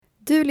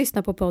Du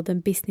lyssnar på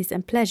podden Business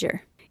and Pleasure.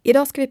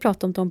 Idag ska vi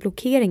prata om de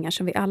blockeringar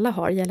som vi alla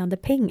har gällande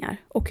pengar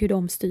och hur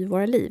de styr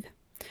våra liv.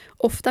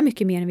 Ofta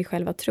mycket mer än vi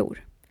själva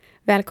tror.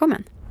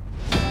 Välkommen!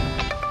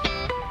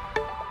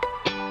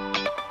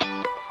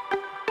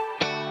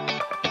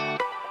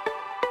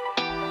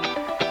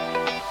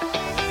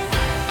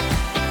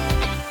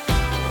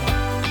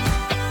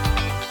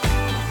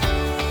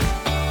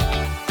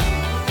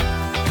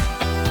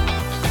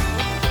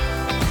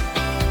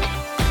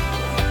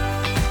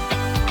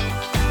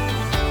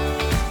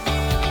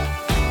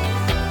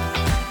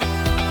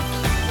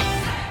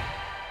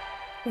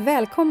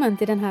 Välkommen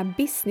till den här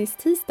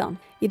business-tisdagen.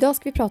 Idag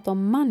ska vi prata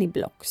om money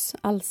blocks,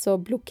 alltså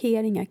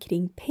blockeringar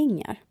kring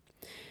pengar.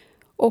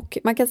 Och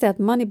man kan säga att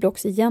money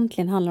blocks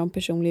egentligen handlar om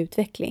personlig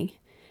utveckling.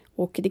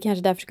 Och det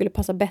kanske därför skulle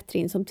passa bättre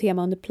in som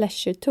tema under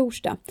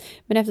Pleasure-torsdag.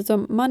 Men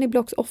eftersom money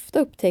blocks ofta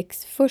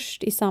upptäcks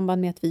först i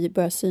samband med att vi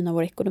börjar syna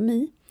vår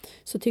ekonomi,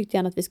 så tyckte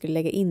jag att vi skulle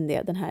lägga in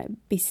det den här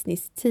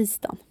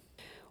business-tisdagen.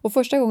 Och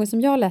första gången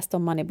som jag läste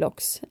om money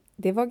blocks,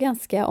 det var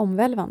ganska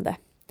omvälvande.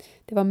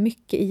 Det var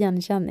mycket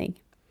igenkänning.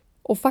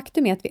 Och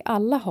faktum är att vi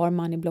alla har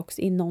money blocks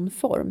i någon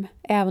form,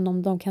 även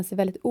om de kan se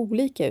väldigt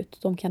olika ut.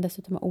 De kan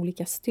dessutom ha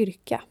olika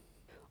styrka.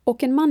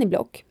 Och en money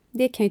block,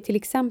 det kan ju till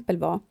exempel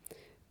vara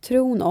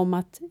tron om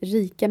att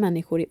rika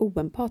människor är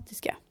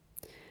oempatiska.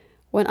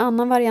 Och en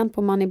annan variant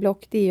på money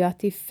block, det är ju att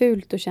det är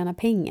fult att tjäna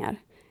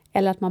pengar.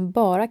 Eller att man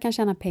bara kan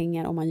tjäna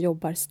pengar om man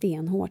jobbar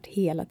stenhårt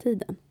hela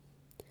tiden.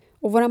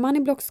 Och våra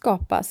money blocks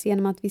skapas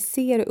genom att vi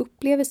ser och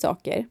upplever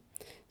saker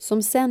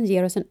som sen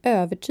ger oss en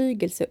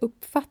övertygelse och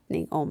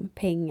uppfattning om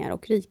pengar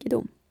och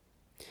rikedom.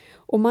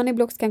 Och money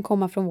blocks kan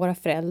komma från våra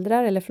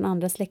föräldrar eller från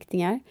andra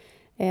släktingar.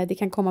 Det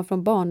kan komma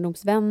från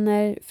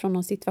barndomsvänner, från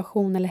någon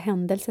situation eller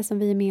händelse som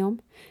vi är med om.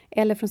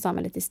 Eller från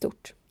samhället i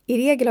stort. I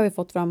regel har vi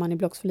fått våra money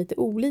blocks från lite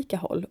olika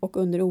håll och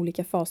under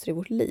olika faser i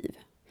vårt liv.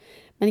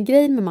 Men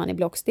grejen med money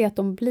blocks är att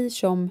de blir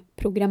som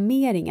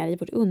programmeringar i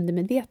vårt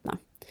undermedvetna.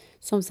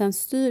 Som sen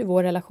styr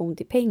vår relation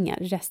till pengar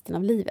resten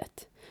av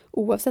livet.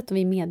 Oavsett om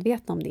vi är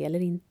medvetna om det eller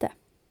inte.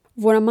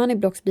 Våra money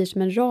blocks blir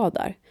som en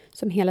radar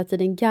som hela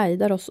tiden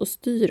guidar oss och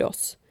styr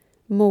oss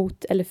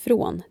mot eller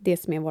från det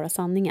som är våra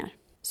sanningar.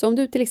 Så om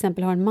du till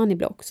exempel har en money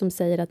block som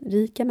säger att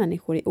rika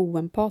människor är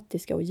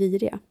oempatiska och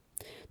giriga,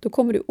 då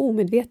kommer du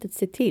omedvetet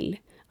se till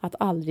att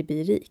aldrig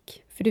bli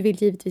rik. För du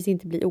vill givetvis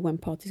inte bli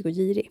oempatisk och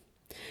girig.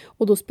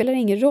 Och då spelar det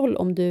ingen roll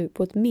om du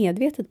på ett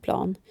medvetet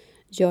plan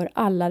gör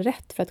alla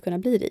rätt för att kunna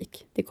bli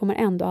rik. Det kommer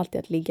ändå alltid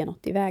att ligga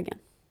något i vägen.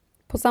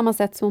 På samma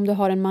sätt som om du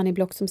har en money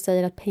block som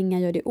säger att pengar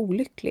gör dig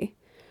olycklig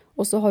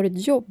och så har du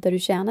ett jobb där du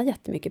tjänar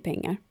jättemycket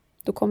pengar,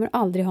 då kommer du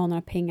aldrig ha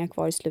några pengar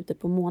kvar i slutet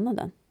på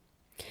månaden.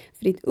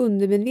 För ditt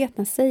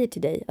undermedvetna säger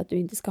till dig att du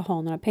inte ska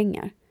ha några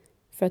pengar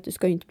för att du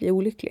ska inte bli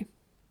olycklig.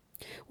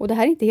 Och det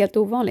här är inte helt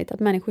ovanligt att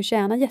människor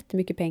tjänar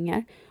jättemycket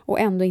pengar och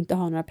ändå inte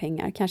har några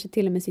pengar, kanske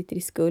till och med sitter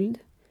i skuld.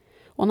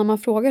 Och när man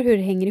frågar hur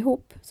det hänger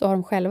ihop så har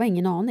de själva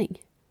ingen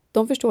aning.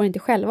 De förstår inte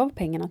själva vad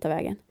pengarna tar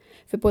vägen.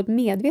 För på ett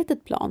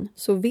medvetet plan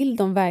så vill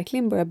de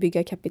verkligen börja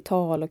bygga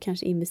kapital och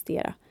kanske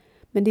investera.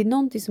 Men det är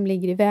någonting som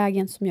ligger i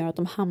vägen som gör att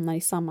de hamnar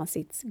i samma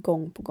sits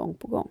gång på gång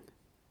på gång.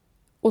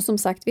 Och som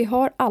sagt, vi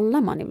har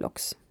alla money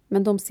blocks,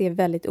 men de ser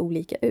väldigt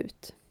olika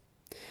ut.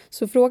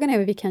 Så frågan är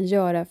vad vi kan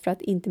göra för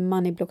att inte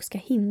money blocks ska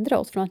hindra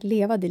oss från att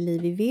leva det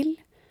liv vi vill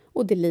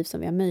och det liv som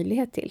vi har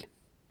möjlighet till.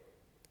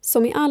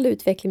 Som i all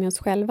utveckling med oss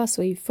själva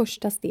så är ju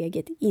första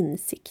steget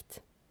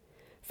insikt.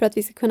 För att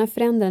vi ska kunna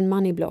förändra en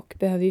money block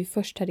behöver vi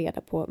först ta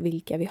reda på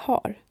vilka vi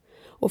har.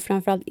 Och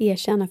framförallt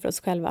erkänna för oss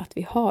själva att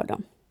vi har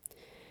dem.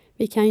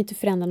 Vi kan ju inte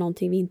förändra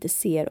någonting vi inte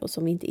ser och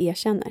som vi inte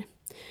erkänner.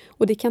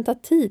 Och det kan ta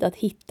tid att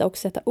hitta och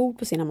sätta ord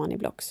på sina money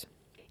blocks.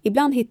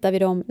 Ibland hittar vi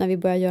dem när vi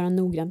börjar göra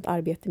noggrant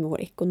arbete med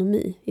vår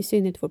ekonomi, i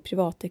synnerhet vår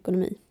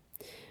privatekonomi.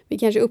 Vi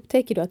kanske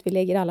upptäcker då att vi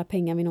lägger alla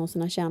pengar vi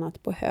någonsin har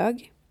tjänat på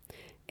hög.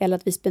 Eller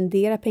att vi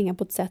spenderar pengar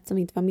på ett sätt som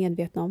vi inte var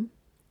medvetna om.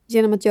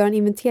 Genom att göra en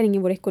inventering i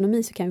vår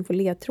ekonomi så kan vi få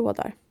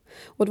ledtrådar.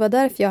 Och det var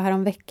därför jag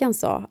härom veckan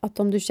sa att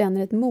om du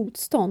känner ett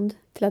motstånd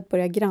till att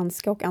börja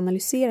granska och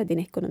analysera din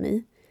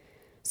ekonomi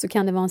så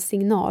kan det vara en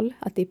signal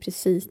att det är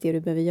precis det du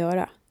behöver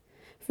göra.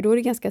 För då är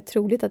det ganska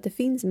troligt att det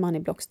finns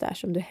money blocks där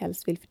som du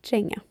helst vill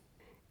förtränga.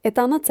 Ett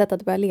annat sätt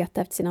att börja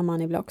leta efter sina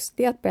money blocks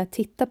är att börja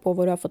titta på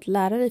vad du har fått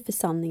lära dig för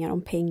sanningar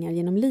om pengar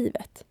genom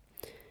livet.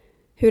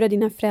 Hur har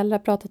dina föräldrar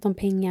pratat om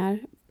pengar?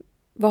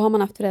 Vad har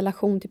man haft för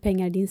relation till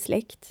pengar i din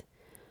släkt?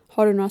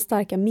 Har du några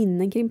starka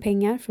minnen kring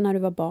pengar från när du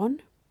var barn?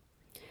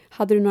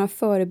 Hade du några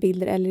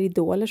förebilder eller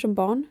idoler som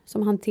barn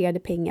som hanterade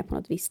pengar på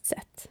något visst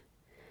sätt?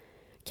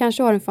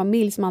 Kanske har en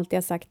familj som alltid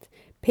har sagt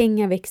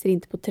pengar växer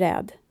inte på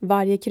träd.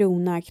 Varje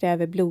krona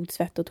kräver blod,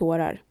 svett och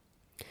tårar.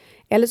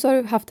 Eller så har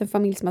du haft en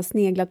familj som har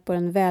sneglat på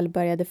den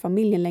välbärgade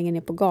familjen längre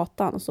ner på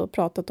gatan och så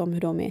pratat om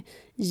hur de är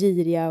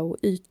giriga och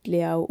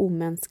ytliga och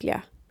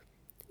omänskliga.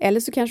 Eller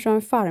så kanske du har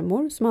en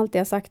farmor som alltid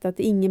har sagt att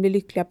ingen blir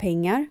lycklig av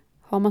pengar.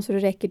 Har man så det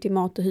räcker till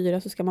mat och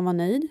hyra så ska man vara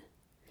nöjd.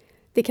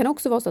 Det kan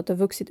också vara så att du har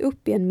vuxit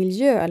upp i en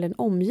miljö eller en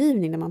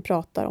omgivning där man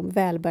pratar om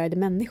välbärgade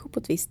människor på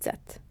ett visst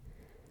sätt.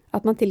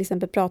 Att man till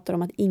exempel pratar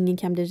om att ingen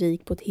kan bli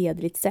rik på ett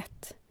hederligt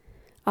sätt.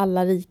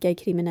 alla rika är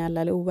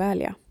kriminella eller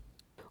oärliga.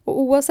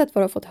 Och oavsett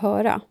vad du har fått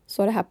höra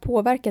så har det här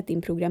påverkat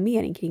din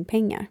programmering kring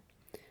pengar.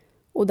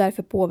 Och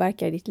därför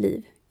påverkar det ditt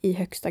liv i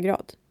högsta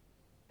grad.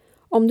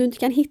 Om du inte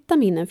kan hitta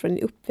minnen från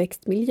din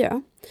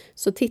uppväxtmiljö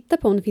så titta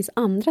på om det finns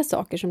andra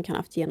saker som kan ha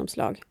haft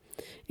genomslag.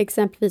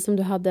 Exempelvis om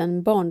du hade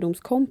en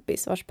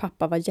barndomskompis vars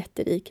pappa var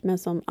jätterik men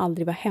som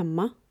aldrig var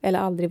hemma eller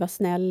aldrig var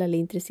snäll eller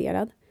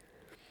intresserad.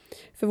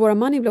 För våra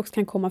moneyblocks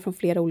kan komma från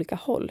flera olika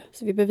håll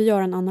så vi behöver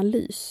göra en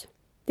analys.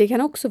 Det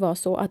kan också vara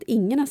så att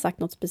ingen har sagt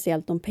något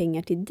speciellt om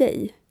pengar till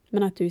dig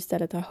men att du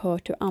istället har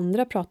hört hur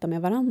andra pratar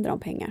med varandra om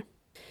pengar.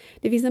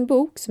 Det finns en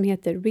bok som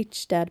heter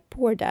Rich Dad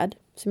Poor Dad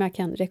som jag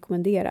kan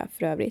rekommendera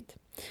för övrigt.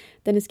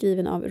 Den är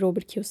skriven av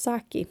Robert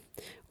Kiyosaki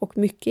och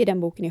mycket i den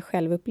boken är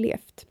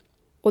självupplevt.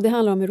 Och det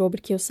handlar om hur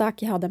Robert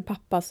Kiyosaki hade en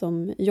pappa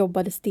som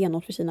jobbade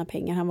stenhårt för sina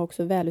pengar. Han var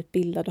också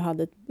välutbildad och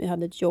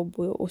hade ett jobb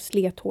och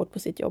slet hårt på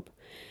sitt jobb.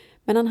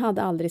 Men han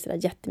hade aldrig sådär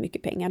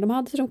jättemycket pengar. De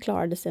hade så de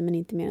klarade sig men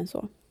inte mer än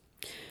så.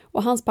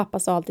 Och hans pappa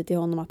sa alltid till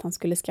honom att han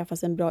skulle skaffa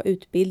sig en bra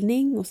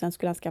utbildning och sen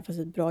skulle han skaffa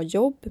sig ett bra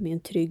jobb med en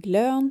trygg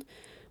lön.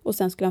 Och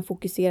sen skulle han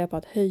fokusera på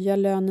att höja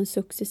lönen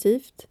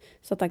successivt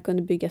så att han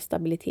kunde bygga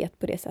stabilitet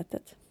på det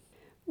sättet.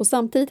 Och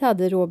samtidigt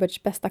hade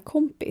Roberts bästa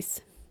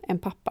kompis en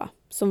pappa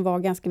som var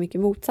ganska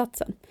mycket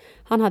motsatsen.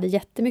 Han hade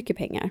jättemycket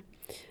pengar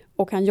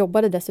och han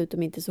jobbade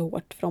dessutom inte så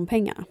hårt för de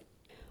pengarna.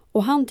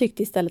 Och han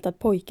tyckte istället att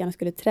pojkarna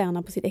skulle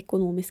träna på sitt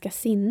ekonomiska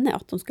sinne,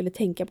 att de skulle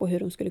tänka på hur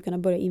de skulle kunna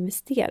börja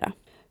investera.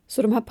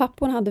 Så de här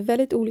papporna hade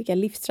väldigt olika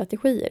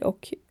livsstrategier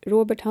och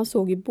Robert han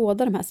såg ju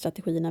båda de här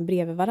strategierna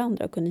bredvid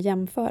varandra och kunde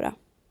jämföra.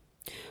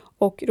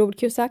 Och Robert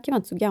Kiyosaki var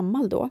inte så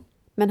gammal då,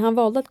 men han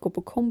valde att gå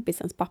på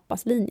kompisens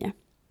pappas linje.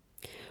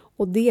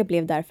 Och det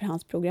blev därför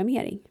hans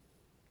programmering.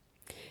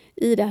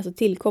 I det här så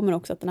tillkommer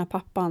också att den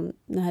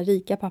här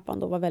rika pappan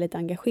då var väldigt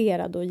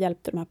engagerad och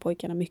hjälpte de här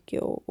pojkarna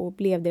mycket och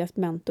blev deras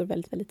mentor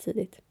väldigt, väldigt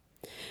tidigt.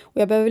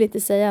 Och jag behöver väl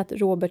inte säga att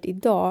Robert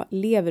idag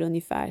lever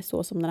ungefär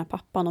så som den här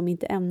pappan, om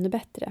inte ännu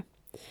bättre.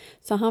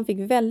 Så han fick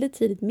väldigt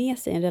tidigt med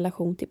sig en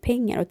relation till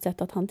pengar och ett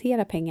sätt att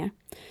hantera pengar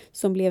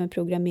som blev en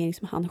programmering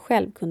som han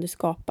själv kunde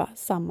skapa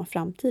samma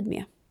framtid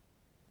med.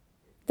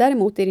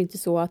 Däremot är det inte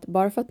så att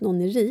bara för att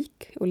någon är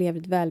rik och lever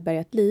ett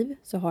välbärgat liv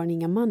så har han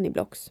inga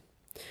moneyblocks.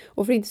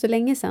 Och för inte så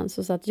länge sedan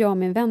så satt jag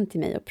med en vän till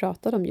mig och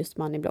pratade om just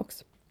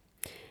moneyblocks.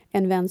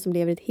 En vän som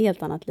lever ett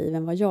helt annat liv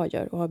än vad jag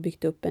gör och har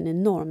byggt upp en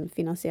enorm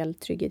finansiell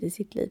trygghet i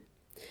sitt liv.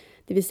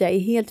 Det vill säga är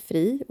helt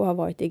fri och har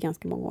varit det i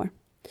ganska många år.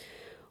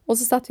 Och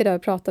så satt vi där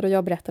och pratade och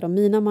jag berättade om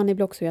mina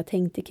moneyblocks och hur jag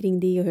tänkte kring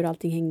det och hur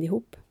allting hängde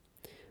ihop.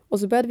 Och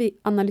så började vi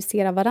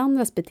analysera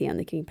varandras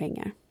beteende kring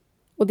pengar.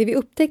 Och det vi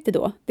upptäckte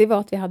då, det var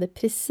att vi hade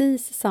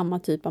precis samma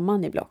typ av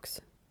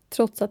moneyblocks.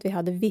 Trots att vi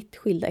hade vitt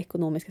skilda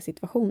ekonomiska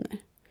situationer.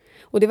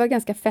 Och det var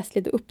ganska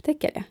festligt att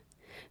upptäcka det.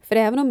 För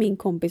även om min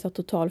kompis har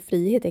total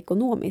frihet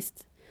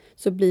ekonomiskt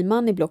så blir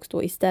moneyblocks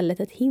då istället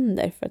ett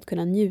hinder för att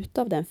kunna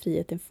njuta av den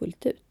friheten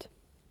fullt ut.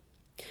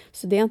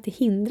 Så det har inte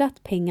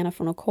hindrat pengarna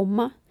från att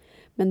komma,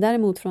 men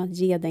däremot från att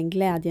ge den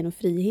glädjen och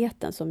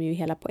friheten som ju är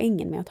hela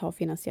poängen med att ha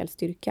finansiell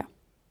styrka.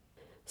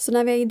 Så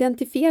när vi har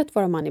identifierat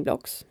våra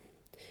moneyblocks,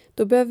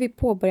 då behöver vi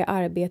påbörja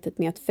arbetet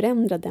med att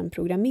förändra den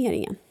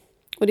programmeringen.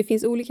 Och det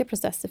finns olika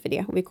processer för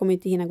det och vi kommer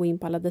inte hinna gå in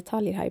på alla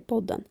detaljer här i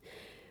podden.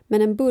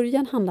 Men en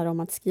början handlar om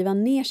att skriva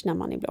ner sina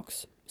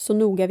moneyblocks så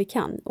noga vi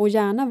kan och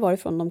gärna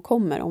varifrån de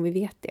kommer om vi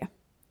vet det.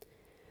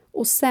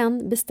 Och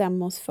sen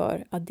bestämma oss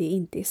för att det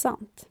inte är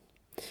sant.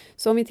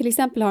 Så om vi till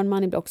exempel har en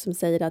moneyblock som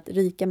säger att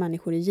rika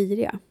människor är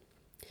giriga,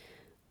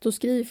 då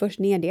skriver vi först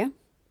ner det.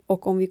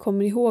 Och om vi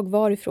kommer ihåg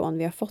varifrån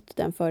vi har fått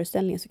den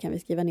föreställningen så kan vi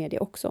skriva ner det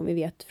också om vi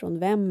vet från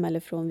vem eller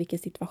från vilken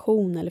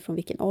situation eller från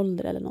vilken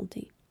ålder eller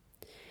någonting.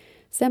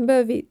 Sen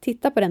behöver vi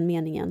titta på den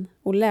meningen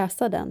och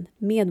läsa den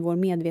med vår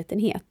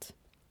medvetenhet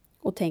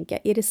och tänka,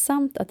 är det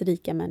sant att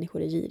rika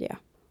människor är giriga?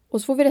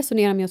 Och så får vi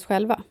resonera med oss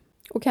själva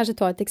och kanske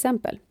ta ett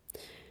exempel.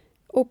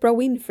 Oprah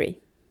Winfrey,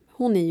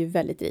 hon är ju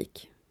väldigt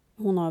rik.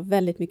 Hon har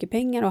väldigt mycket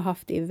pengar och har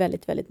haft det i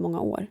väldigt, väldigt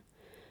många år.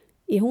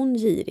 Är hon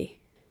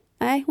girig?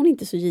 Nej, hon är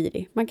inte så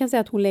girig. Man kan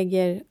säga att hon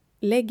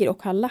lägger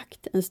och har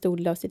lagt en stor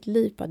del av sitt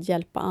liv på att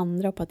hjälpa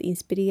andra och på att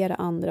inspirera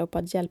andra och på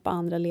att hjälpa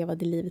andra att leva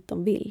det livet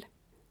de vill.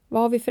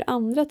 Vad har vi för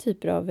andra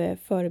typer av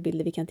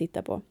förebilder vi kan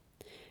titta på?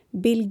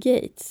 Bill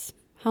Gates,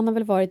 han har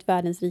väl varit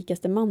världens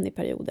rikaste man i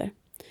perioder.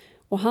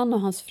 Och han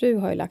och hans fru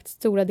har ju lagt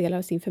stora delar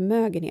av sin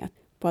förmögenhet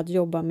på att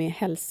jobba med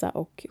hälsa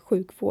och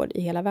sjukvård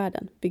i hela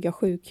världen. Bygga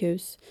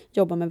sjukhus,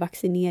 jobba med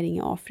vaccinering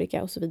i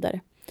Afrika och så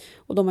vidare.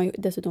 Och de har ju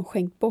dessutom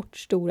skänkt bort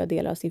stora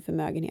delar av sin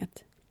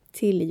förmögenhet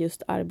till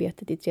just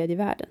arbetet i tredje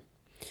världen.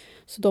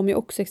 Så de är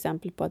också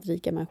exempel på att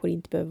rika människor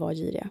inte behöver vara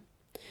giriga.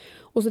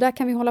 Och så där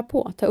kan vi hålla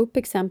på. Ta upp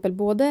exempel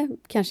både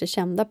kanske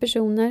kända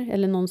personer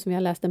eller någon som vi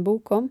har läst en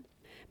bok om.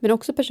 Men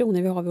också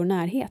personer vi har i vår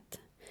närhet.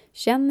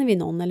 Känner vi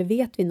någon eller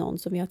vet vi någon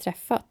som vi har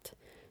träffat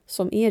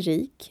som är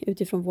rik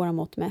utifrån våra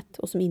mått mätt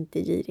och som inte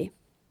är girig.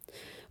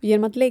 Och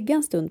genom att lägga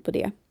en stund på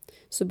det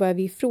så börjar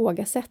vi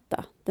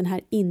ifrågasätta den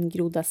här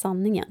ingrodda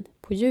sanningen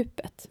på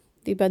djupet.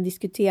 Vi börjar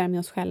diskutera med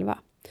oss själva.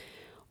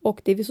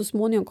 Och det vi så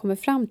småningom kommer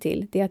fram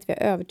till, det är att vi har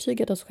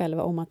övertygat oss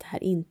själva om att det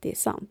här inte är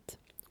sant.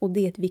 Och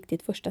det är ett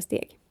viktigt första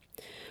steg.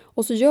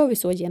 Och så gör vi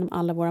så genom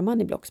alla våra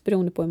money blocks,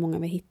 beroende på hur många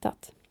vi har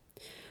hittat.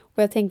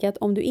 Och jag tänker att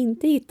om du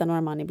inte hittar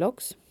några money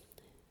blocks,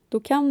 då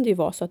kan det ju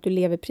vara så att du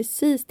lever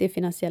precis det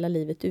finansiella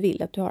livet du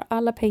vill. Att du har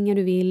alla pengar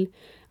du vill,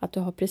 att du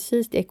har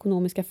precis det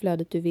ekonomiska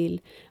flödet du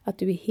vill, att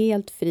du är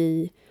helt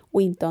fri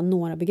och inte har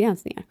några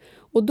begränsningar.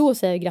 Och då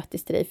säger jag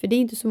grattis till dig, för det är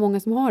inte så många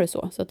som har det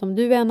så. Så att om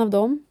du är en av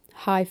dem,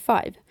 high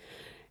five.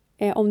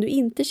 Om du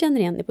inte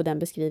känner igen dig på den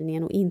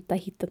beskrivningen och inte har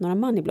hittat några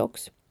money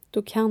blocks,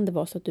 då kan det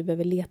vara så att du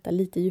behöver leta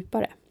lite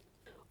djupare.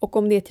 Och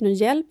om det är till någon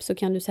hjälp så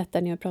kan du sätta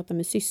dig ner och prata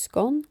med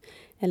syskon,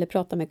 eller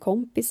prata med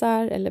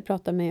kompisar, eller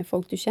prata med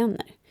folk du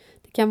känner.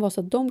 Det kan vara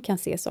så att de kan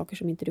se saker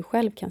som inte du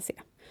själv kan se.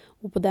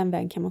 Och på den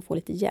vägen kan man få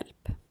lite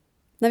hjälp.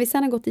 När vi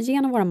sedan har gått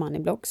igenom våra money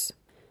blocks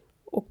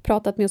och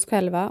pratat med oss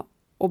själva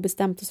och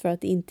bestämt oss för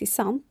att det inte är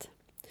sant,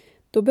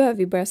 då behöver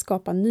vi börja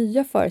skapa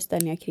nya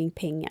föreställningar kring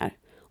pengar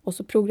och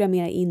så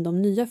programmera in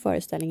de nya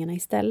föreställningarna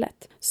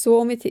istället. Så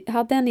om vi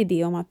hade en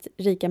idé om att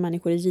rika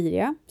människor är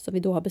giriga, som vi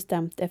då har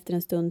bestämt efter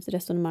en stunds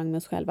resonemang med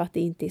oss själva att det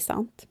inte är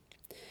sant,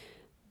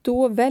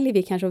 då väljer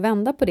vi kanske att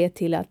vända på det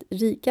till att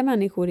rika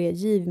människor är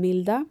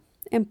givmilda,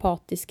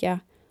 empatiska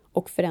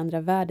och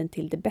förändrar världen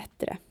till det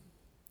bättre.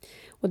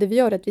 Och det vi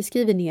gör är att vi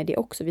skriver ner det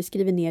också, vi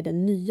skriver ner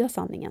den nya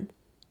sanningen.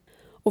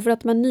 Och för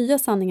att de här nya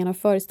sanningarna och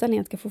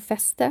föreställningarna ska få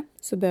fäste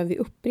så behöver vi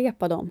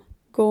upprepa dem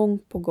gång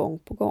på gång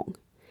på gång.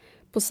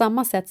 På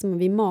samma sätt som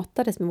vi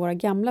matades med våra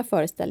gamla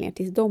föreställningar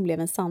tills de blev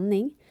en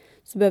sanning,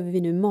 så behöver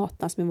vi nu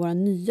matas med våra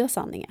nya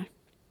sanningar.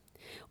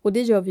 Och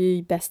det gör vi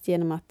ju bäst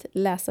genom att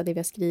läsa det vi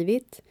har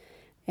skrivit,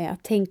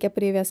 att tänka på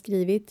det vi har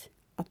skrivit,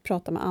 att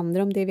prata med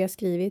andra om det vi har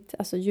skrivit.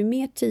 Alltså ju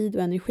mer tid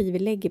och energi vi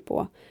lägger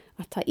på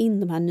att ta in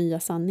de här nya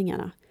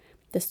sanningarna,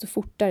 desto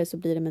fortare så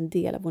blir de en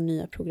del av vår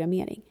nya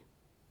programmering.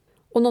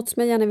 Och något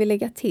som jag gärna vill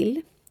lägga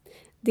till,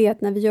 det är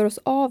att när vi gör oss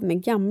av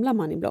med gamla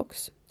money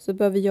blocks så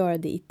behöver vi göra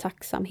det i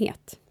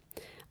tacksamhet.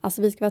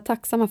 Alltså vi ska vara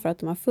tacksamma för att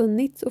de har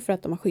funnits och för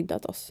att de har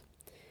skyddat oss.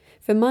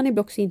 För money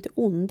blocks är inte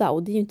onda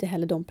och det är ju inte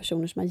heller de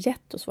personer som har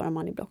gett oss våra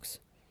money blocks.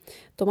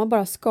 De har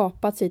bara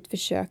skapat sig ett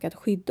försök att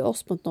skydda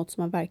oss mot något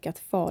som har verkat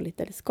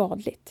farligt eller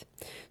skadligt.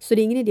 Så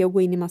det är ingen idé att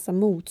gå in i massa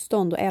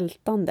motstånd och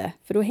ältande,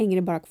 för då hänger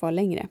det bara kvar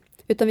längre.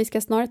 Utan vi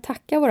ska snarare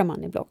tacka våra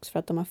money blocks för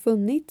att de har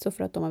funnits och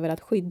för att de har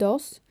velat skydda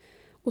oss.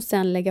 Och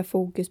sen lägga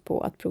fokus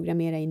på att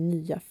programmera in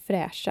nya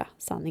fräscha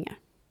sanningar.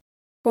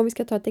 Om vi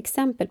ska ta ett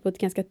exempel på ett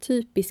ganska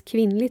typiskt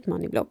kvinnligt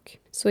money block,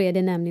 så är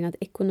det nämligen att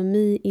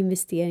ekonomi,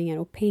 investeringar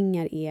och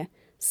pengar är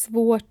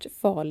svårt,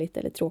 farligt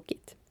eller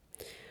tråkigt.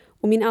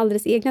 Och min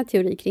alldeles egna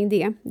teori kring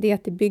det är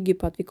att det bygger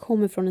på att vi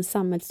kommer från en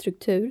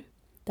samhällsstruktur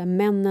där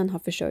männen har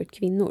försörjt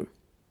kvinnor.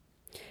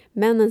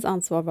 Männens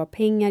ansvar var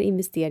pengar,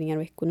 investeringar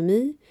och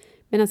ekonomi,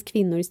 medan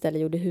kvinnor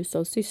istället gjorde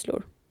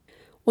hushållssysslor.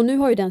 Och nu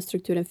har ju den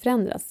strukturen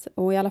förändrats,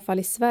 och i alla fall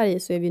i Sverige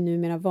så är vi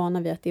numera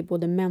vana vid att det är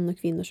både män och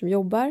kvinnor som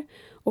jobbar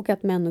och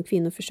att män och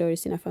kvinnor försörjer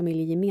sina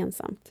familjer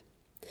gemensamt.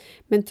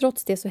 Men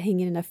trots det så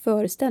hänger den där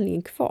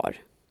föreställningen kvar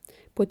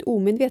på ett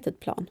omedvetet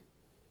plan.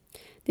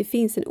 Det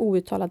finns en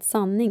outtalad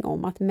sanning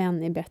om att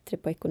män är bättre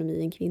på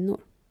ekonomi än kvinnor.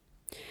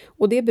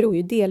 Och det beror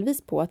ju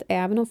delvis på att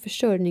även om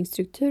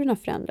försörjningsstrukturen har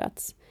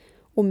förändrats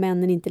och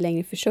männen inte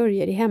längre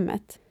försörjer i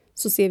hemmet,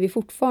 så ser vi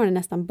fortfarande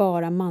nästan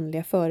bara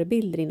manliga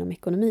förebilder inom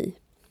ekonomi.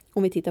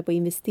 Om vi tittar på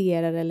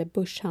investerare eller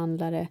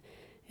börshandlare,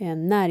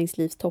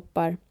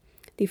 näringslivstoppar,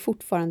 det är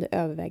fortfarande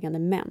övervägande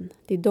män.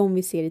 Det är de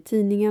vi ser i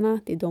tidningarna,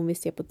 det är de vi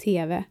ser på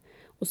tv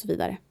och så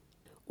vidare.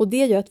 Och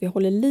det gör att vi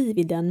håller liv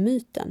i den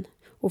myten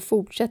och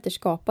fortsätter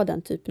skapa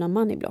den typen av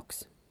money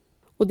blocks.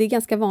 Och det är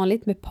ganska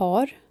vanligt med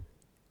par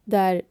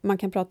där man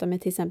kan prata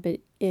med till exempel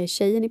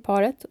tjejen i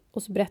paret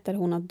och så berättar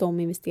hon att de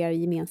investerar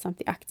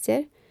gemensamt i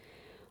aktier.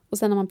 Och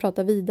sen när man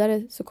pratar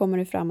vidare så kommer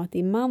det fram att det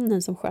är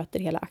mannen som sköter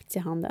hela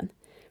aktiehandeln,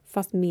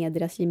 fast med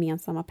deras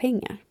gemensamma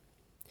pengar.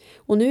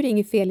 Och nu är det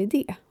inget fel i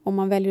det. Om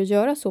man väljer att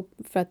göra så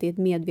för att det är ett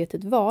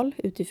medvetet val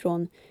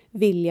utifrån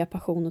vilja,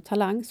 passion och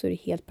talang, så är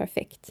det helt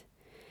perfekt.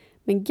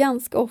 Men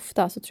ganska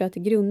ofta så tror jag att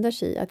det grundar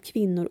sig i att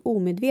kvinnor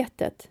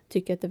omedvetet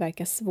tycker att det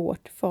verkar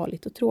svårt,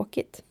 farligt och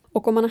tråkigt.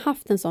 Och om man har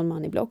haft en sån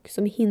money block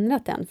som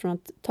hindrat en från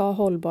att ta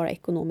hållbara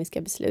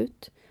ekonomiska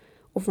beslut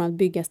och från att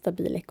bygga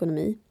stabil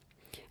ekonomi,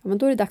 ja, men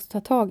då är det dags att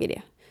ta tag i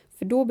det.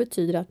 För då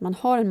betyder det att man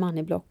har en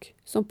money block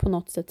som på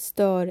något sätt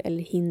stör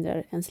eller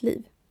hindrar ens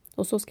liv.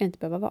 Och så ska det inte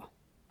behöva vara.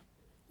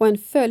 Och en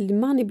följd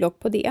money block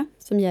på det,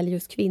 som gäller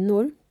just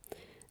kvinnor,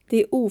 det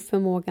är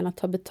oförmågan att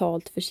ta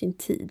betalt för sin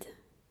tid.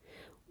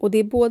 Och det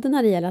är både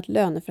när det gäller att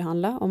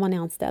löneförhandla om man är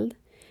anställd,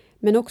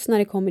 men också när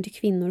det kommer till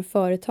kvinnor och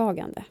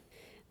företagande.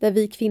 Där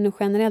vi kvinnor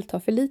generellt tar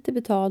för lite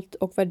betalt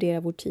och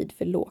värderar vår tid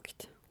för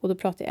lågt. Och då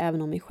pratar jag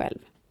även om mig själv.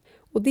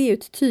 Och det är ju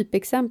ett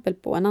typexempel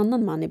på en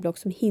annan money block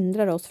som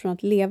hindrar oss från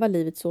att leva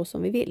livet så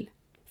som vi vill.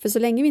 För så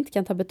länge vi inte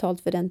kan ta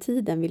betalt för den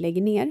tiden vi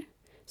lägger ner,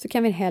 så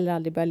kan vi heller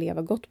aldrig börja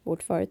leva gott på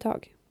vårt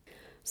företag.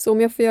 Så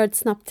om jag får göra ett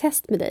snabbt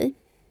test med dig,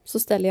 så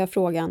ställer jag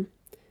frågan: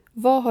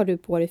 vad har du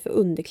på dig för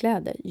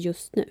underkläder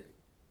just nu?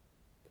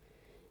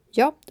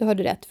 Ja, du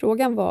hörde rätt.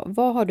 Frågan var,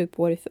 vad har du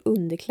på dig för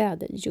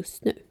underkläder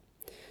just nu?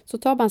 Så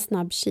ta bara en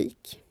snabb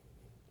kik.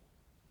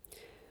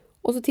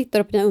 Och så tittar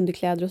du på dina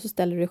underkläder och så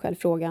ställer du dig själv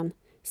frågan,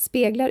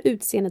 speglar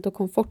utseendet och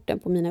komforten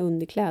på mina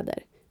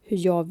underkläder hur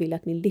jag vill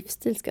att min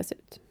livsstil ska se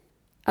ut?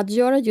 Att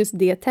göra just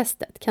det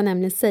testet kan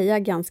nämligen säga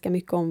ganska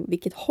mycket om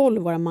vilket håll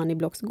våra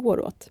moneyblocks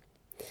går åt.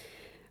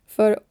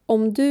 För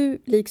om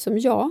du, liksom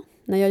jag,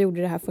 när jag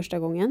gjorde det här första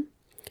gången,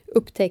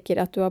 upptäcker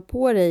att du har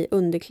på dig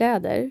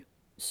underkläder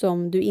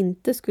som du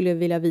inte skulle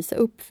vilja visa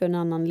upp för en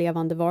annan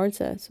levande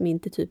varelse som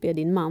inte typ är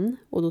din man,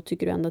 och då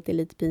tycker du ändå att det är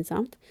lite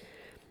pinsamt,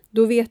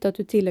 då vet du att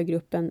du tillhör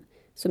gruppen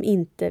som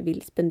inte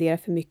vill spendera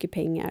för mycket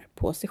pengar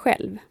på sig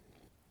själv.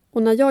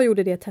 Och när jag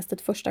gjorde det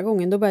testet första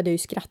gången, då började jag ju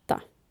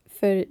skratta.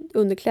 För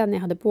underkläderna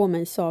jag hade på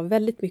mig sa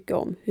väldigt mycket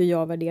om hur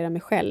jag värderar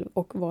mig själv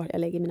och vad jag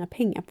lägger mina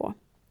pengar på.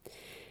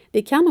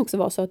 Det kan också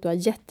vara så att du har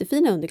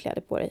jättefina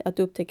underkläder på dig. Att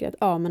du upptäcker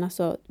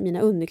att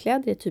mina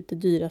underkläder är typ det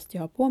dyraste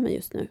jag har på mig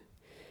just nu.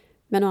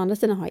 Men å andra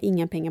sidan har jag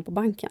inga pengar på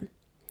banken.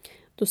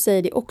 Då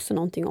säger det också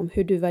någonting om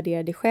hur du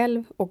värderar dig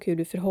själv och hur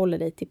du förhåller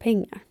dig till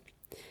pengar.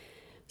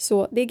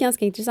 Så det är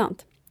ganska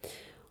intressant.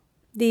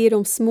 Det är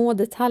de små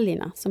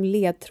detaljerna som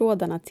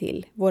ledtrådarna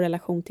till vår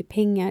relation till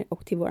pengar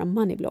och till våra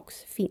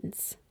moneyblocks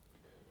finns.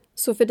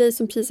 Så för dig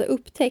som precis har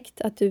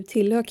upptäckt att du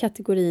tillhör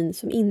kategorin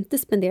som inte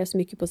spenderar så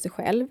mycket på sig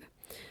själv,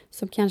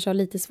 som kanske har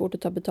lite svårt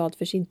att ta betalt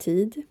för sin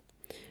tid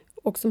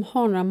och som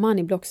har några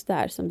moneyblocks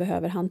där som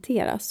behöver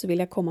hanteras, så vill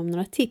jag komma med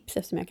några tips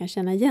eftersom jag kan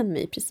känna igen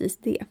mig i precis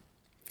det.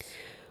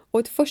 Och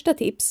ett första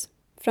tips,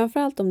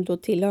 framförallt om du då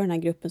tillhör den här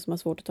gruppen som har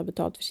svårt att ta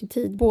betalt för sin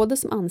tid, både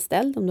som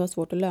anställd om du har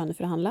svårt att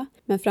löneförhandla,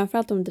 men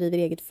framförallt om du driver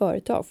eget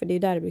företag, för det är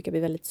där det brukar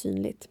bli väldigt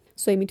synligt,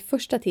 så är mitt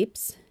första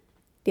tips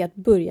det är att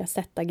börja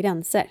sätta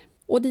gränser.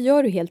 Och det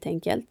gör du helt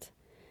enkelt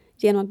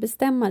genom att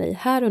bestämma dig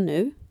här och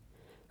nu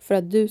för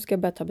att du ska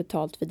börja ta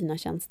betalt för dina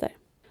tjänster.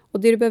 Och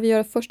det du behöver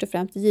göra först och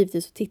främst är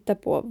givetvis att titta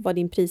på vad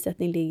din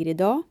prissättning ligger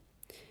idag.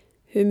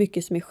 Hur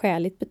mycket som är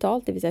skäligt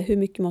betalt, det vill säga hur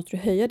mycket måste du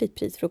höja ditt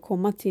pris för att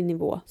komma till en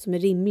nivå som är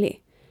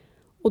rimlig.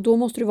 Och då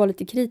måste du vara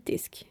lite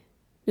kritisk.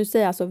 Nu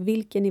säger jag alltså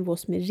vilken nivå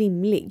som är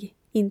rimlig.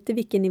 Inte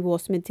vilken nivå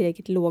som är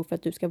tillräckligt låg för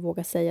att du ska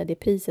våga säga det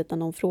priset när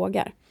någon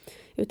frågar.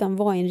 Utan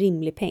vad är en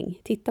rimlig peng?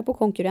 Titta på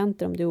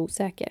konkurrenter om du är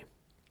osäker.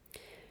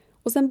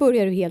 Och sen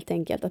börjar du helt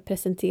enkelt att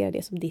presentera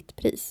det som ditt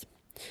pris.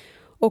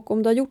 Och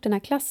om du har gjort den här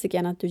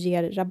klassikern att du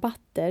ger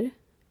rabatter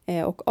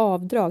och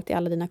avdrag till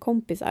alla dina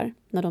kompisar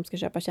när de ska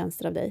köpa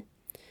tjänster av dig,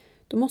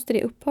 då måste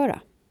det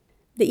upphöra.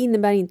 Det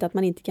innebär inte att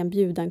man inte kan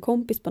bjuda en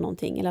kompis på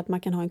någonting eller att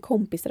man kan ha en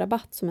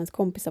kompisrabatt som ens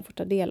kompisar får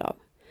ta del av.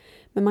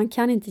 Men man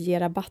kan inte ge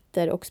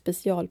rabatter och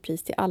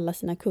specialpris till alla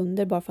sina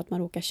kunder bara för att man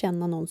råkar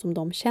känna någon som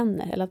de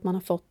känner eller att man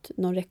har fått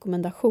någon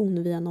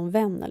rekommendation via någon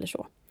vän eller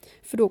så.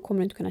 För då kommer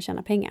du inte kunna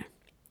tjäna pengar.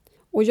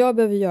 Och jag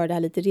behöver göra det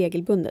här lite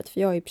regelbundet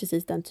för jag är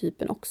precis den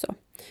typen också.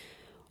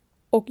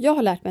 Och jag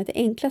har lärt mig att det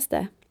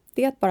enklaste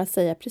det är att bara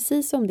säga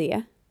precis som det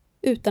är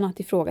utan att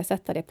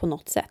ifrågasätta det på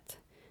något sätt.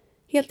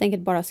 Helt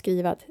enkelt bara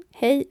skriva att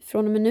hej,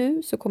 från och med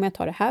nu så kommer jag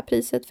ta det här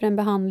priset för en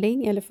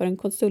behandling eller för en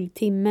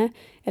konsulttimme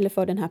eller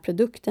för den här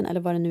produkten eller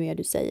vad det nu är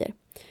du säger.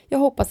 Jag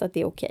hoppas att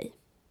det är okej.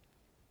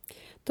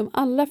 De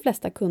allra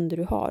flesta kunder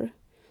du har,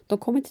 de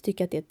kommer inte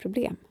tycka att det är ett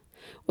problem.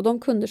 Och de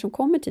kunder som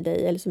kommer till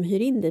dig eller som hyr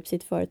in dig på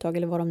sitt företag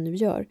eller vad de nu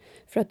gör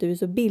för att du är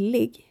så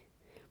billig,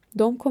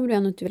 de kommer du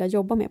ändå inte vilja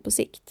jobba med på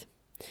sikt.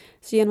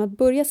 Så genom att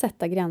börja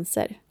sätta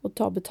gränser och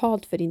ta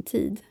betalt för din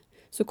tid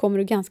så kommer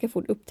du ganska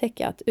fort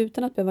upptäcka att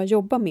utan att behöva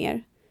jobba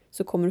mer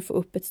så kommer du få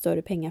upp ett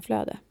större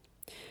pengaflöde.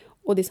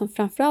 Och det som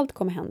framförallt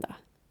kommer hända,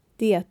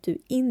 det är att du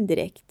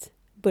indirekt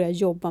börjar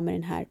jobba med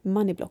den här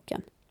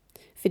moneyblocken.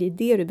 För det är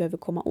det du behöver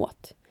komma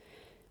åt.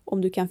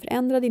 Om du kan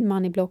förändra din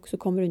moneyblock så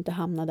kommer du inte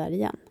hamna där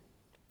igen.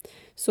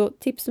 Så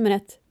tips nummer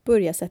 1,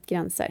 börja sätta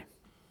gränser.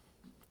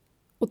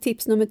 Och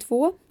tips nummer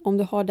 2, om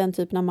du har den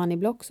typen av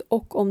moneyblocks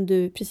och om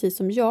du, precis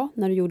som jag,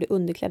 när du gjorde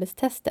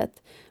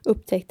underklädestestet,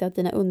 upptäckte att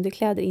dina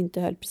underkläder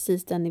inte höll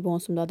precis den nivån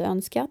som du hade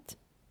önskat.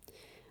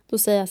 Då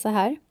säger jag så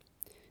här,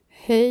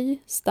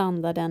 höj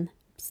standarden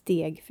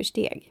steg för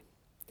steg.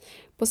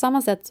 På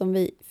samma sätt som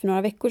vi för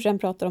några veckor sedan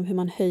pratade om hur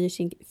man höjer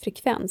sin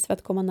frekvens för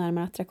att komma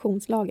närmare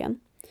attraktionslagen,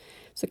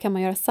 så kan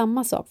man göra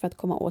samma sak för att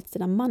komma åt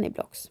sina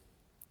moneyblocks.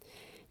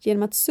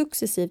 Genom att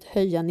successivt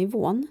höja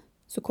nivån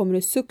så kommer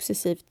du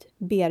successivt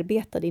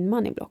bearbeta din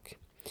moneyblock.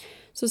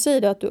 Så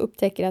säg då att du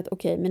upptäcker att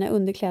okej, mina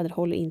underkläder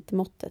håller inte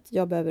måttet.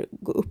 Jag behöver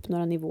gå upp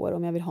några nivåer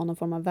om jag vill ha någon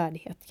form av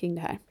värdighet kring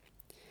det här.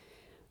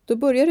 Då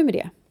börjar du med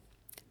det.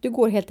 Du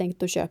går helt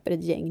enkelt och köper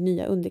ett gäng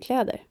nya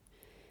underkläder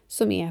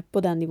som är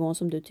på den nivån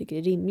som du tycker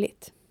är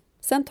rimligt.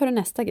 Sen tar du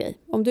nästa grej.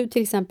 Om du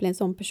till exempel är en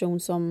sån person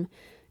som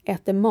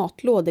äter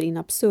matlådor in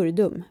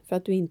absurdum för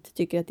att du inte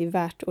tycker att det är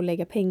värt att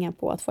lägga pengar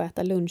på att få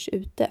äta lunch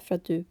ute för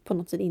att du på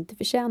något sätt inte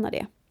förtjänar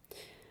det.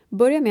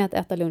 Börja med att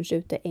äta lunch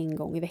ute 1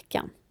 gång i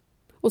veckan.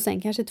 Och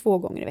sen kanske 2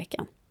 gånger i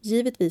veckan.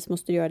 Givetvis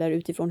måste du göra det här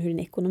utifrån hur din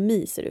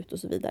ekonomi ser ut och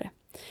så vidare.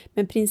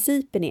 Men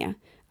principen är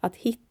att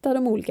hitta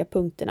de olika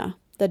punkterna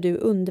där du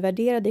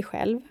undervärderar dig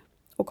själv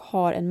och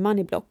har en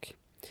moneyblock.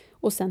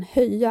 Och sen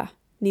höja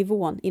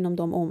nivån inom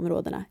de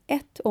områdena,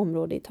 ett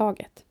område i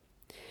taget.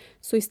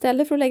 Så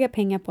istället för att lägga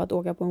pengar på att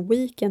åka på en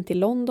weekend till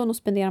London och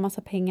spendera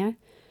massa pengar,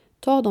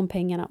 ta de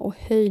pengarna och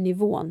höj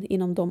nivån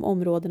inom de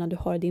områdena du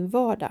har i din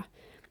vardag,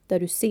 där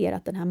du ser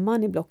att den här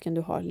moneyblocken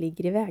du har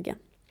ligger i vägen.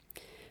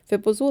 För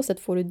på så sätt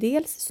får du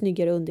dels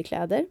snyggare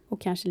underkläder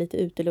och kanske lite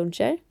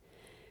uteluncher,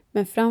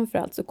 men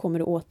framförallt så kommer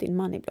du åt din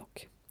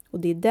moneyblock. Och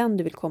det är den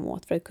du vill komma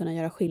åt för att kunna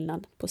göra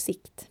skillnad på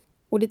sikt.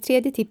 Och det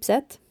tredje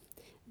tipset,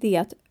 det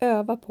är att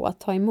öva på att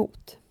ta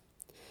emot.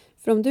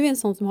 För om du är en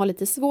sån som har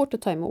lite svårt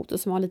att ta emot och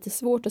som har lite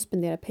svårt att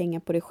spendera pengar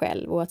på dig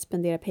själv och att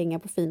spendera pengar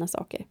på fina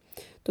saker,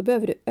 då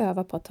behöver du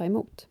öva på att ta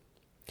emot.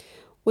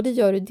 Och det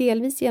gör du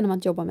delvis genom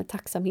att jobba med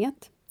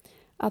tacksamhet.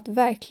 Att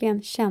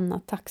verkligen känna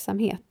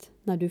tacksamhet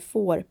när du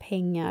får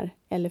pengar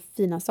eller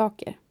fina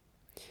saker.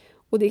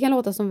 Och det kan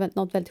låta som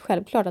något väldigt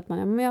självklart att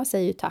jag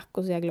säger ju tack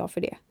och så är jag glad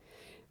för det.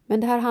 Men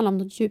det här handlar om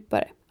något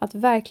djupare. Att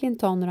verkligen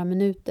ta några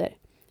minuter.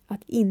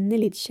 Att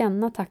innerligt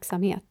känna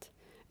tacksamhet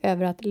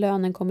över att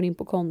lönen kommer in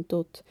på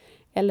kontot.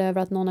 Eller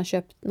över att någon har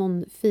köpt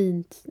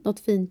något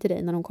fint till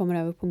dig när de kommer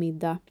över på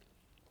middag.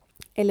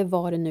 Eller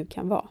vad det nu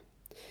kan vara.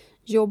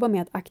 Jobba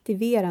med att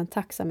aktivera en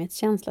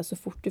tacksamhetskänsla så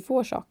fort du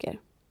får saker.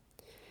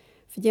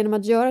 För genom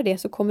att göra det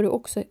så kommer du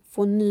också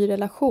få en ny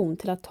relation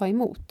till att ta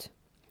emot.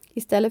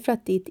 Istället för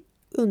att ditt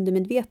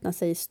undermedvetna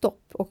säger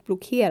stopp och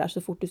blockerar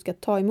så fort du ska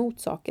ta emot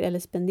saker eller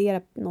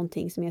spendera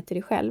någonting som är till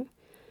dig själv,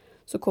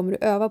 så kommer du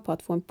öva på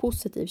att få en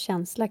positiv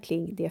känsla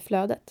kring det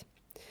flödet.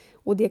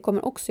 Och det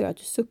kommer också göra att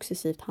du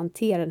successivt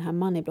hanterar den här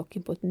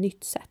moneyblocken på ett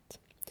nytt sätt.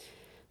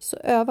 Så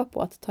öva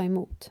på att ta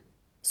emot.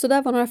 Så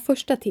där var några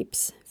första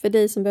tips för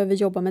dig som behöver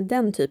jobba med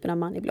den typen av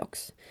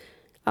moneyblocks.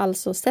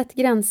 Alltså sätt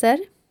gränser.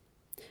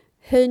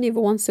 Höj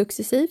nivån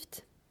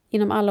successivt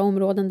inom alla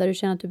områden där du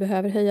känner att du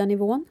behöver höja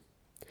nivån.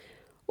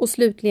 Och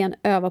slutligen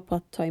öva på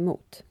att ta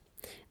emot.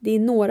 Det är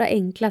några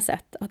enkla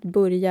sätt att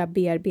börja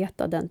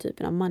bearbeta den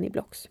typen av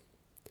moneyblocks.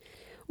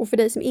 Och för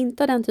dig som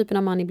inte har den typen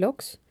av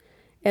moneyblocks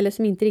eller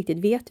som inte riktigt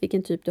vet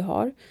vilken typ du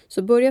har,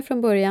 så börja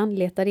från början,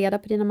 leta reda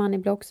på dina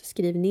moneyblocks,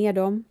 skriv ner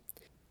dem.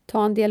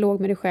 Ta en dialog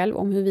med dig själv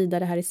om huruvida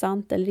det här är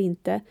sant eller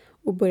inte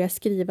och börja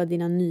skriva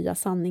dina nya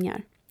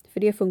sanningar. För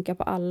det funkar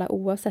på alla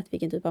oavsett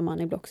vilken typ av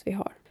moneyblocks vi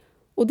har.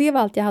 Och det var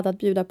allt jag hade att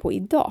bjuda på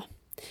idag.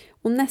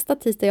 Och nästa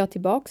tisdag är jag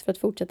tillbaka för att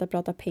fortsätta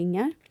prata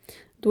pengar.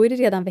 Då är det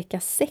redan vecka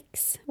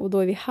 6 och då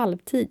är vi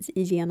halvtids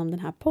igenom den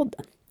här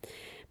podden.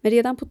 Men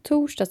redan på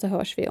torsdag så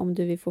hörs vi om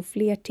du vill få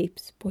fler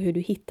tips på hur du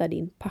hittar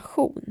din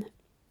passion.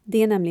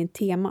 Det är nämligen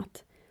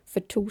temat för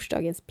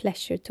torsdagens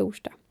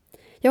Pleasure-torsdag.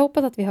 Jag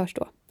hoppas att vi hörs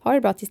då. Ha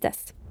det bra tills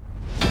dess.